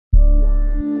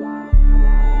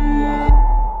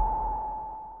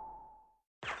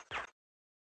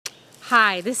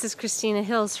Hi, this is Christina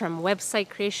Hills from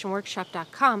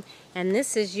websitecreationworkshop.com, and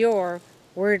this is your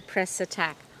WordPress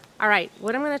attack. Alright,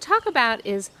 what I'm going to talk about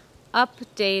is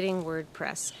updating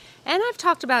WordPress. And I've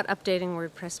talked about updating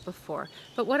WordPress before,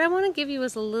 but what I want to give you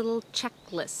is a little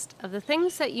checklist of the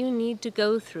things that you need to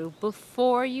go through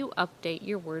before you update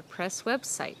your WordPress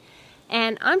website.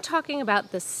 And I'm talking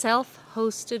about the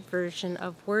self-hosted version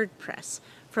of WordPress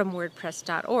from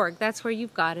WordPress.org. That's where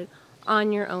you've got it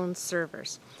on your own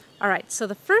servers. Alright, so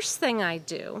the first thing I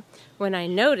do when I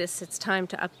notice it's time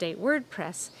to update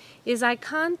WordPress is I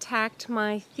contact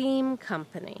my theme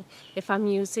company if I'm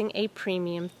using a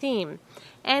premium theme.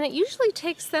 And it usually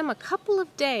takes them a couple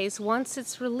of days once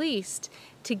it's released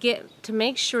to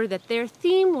make sure that their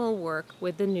theme will work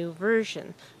with the new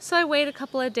version. So I wait a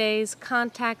couple of days,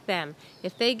 contact them.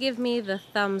 If they give me the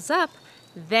thumbs up,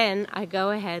 then I go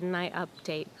ahead and I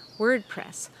update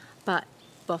WordPress. But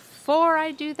before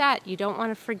I do that, you don't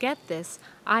want to forget this,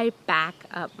 I back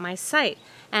up my site.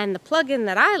 And the plugin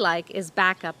that I like is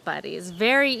Backup Buddy. It's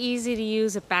very easy to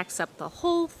use. It backs up the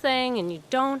whole thing and you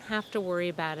don't have to worry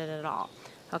about it at all.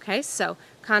 Okay, so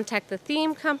contact the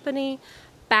theme company,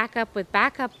 back up with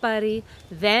Backup Buddy,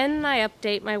 then I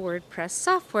update my WordPress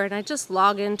software and I just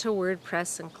log into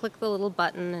WordPress and click the little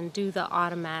button and do the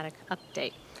automatic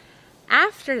update.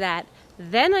 After that,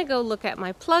 then I go look at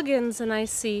my plugins and I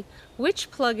see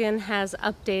which plugin has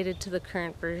updated to the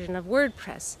current version of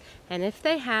WordPress. And if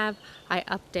they have, I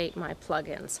update my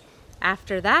plugins.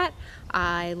 After that,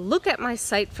 I look at my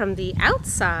site from the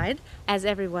outside as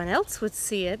everyone else would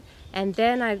see it, and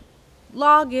then I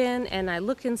log in and I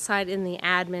look inside in the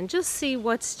admin, just see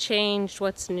what's changed,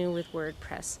 what's new with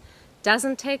WordPress.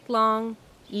 Doesn't take long,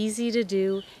 easy to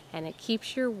do, and it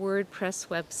keeps your WordPress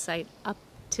website up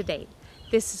to date.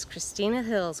 This is Christina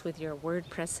Hills with your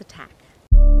WordPress attack.